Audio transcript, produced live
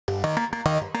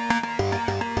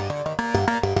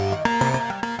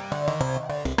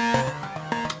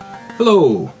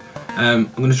Hello!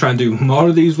 I'm going to try and do more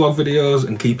of these vlog videos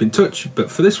and keep in touch,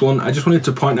 but for this one I just wanted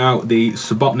to point out the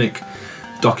Subotnick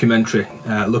documentary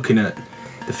looking at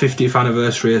the 50th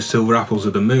anniversary of Silver Apples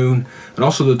of the Moon, and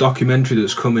also the documentary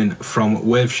that's coming from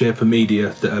Waveshaper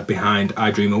Media that are behind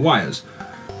IDOW Wires.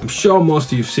 I'm sure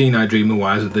most of you have seen IDOW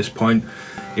Wires at this point.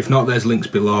 If not, there's links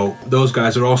below. Those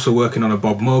guys are also working on a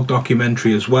Bob Moog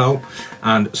documentary as well,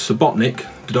 and Subotnick,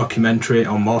 the documentary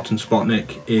on Morton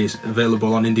Subotnick, is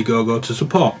available on Indiegogo to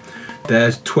support.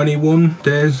 There's 21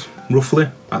 days roughly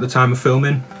at the time of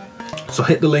filming, so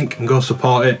hit the link and go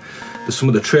support it. There's some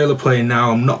of the trailer playing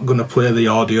now. I'm not going to play the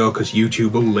audio because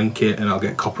YouTube will link it and I'll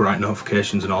get copyright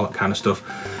notifications and all that kind of stuff.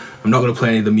 I'm not going to play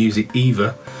any of the music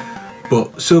either.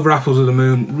 But Silver Apples of the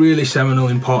Moon, really seminal,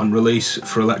 important release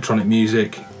for electronic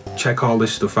music. Check all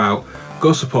this stuff out.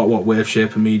 Go support what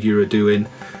Waveshaper Media are doing.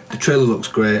 The trailer looks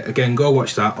great. Again, go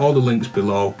watch that. All the links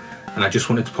below. And I just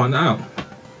wanted to point that out.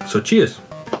 So cheers.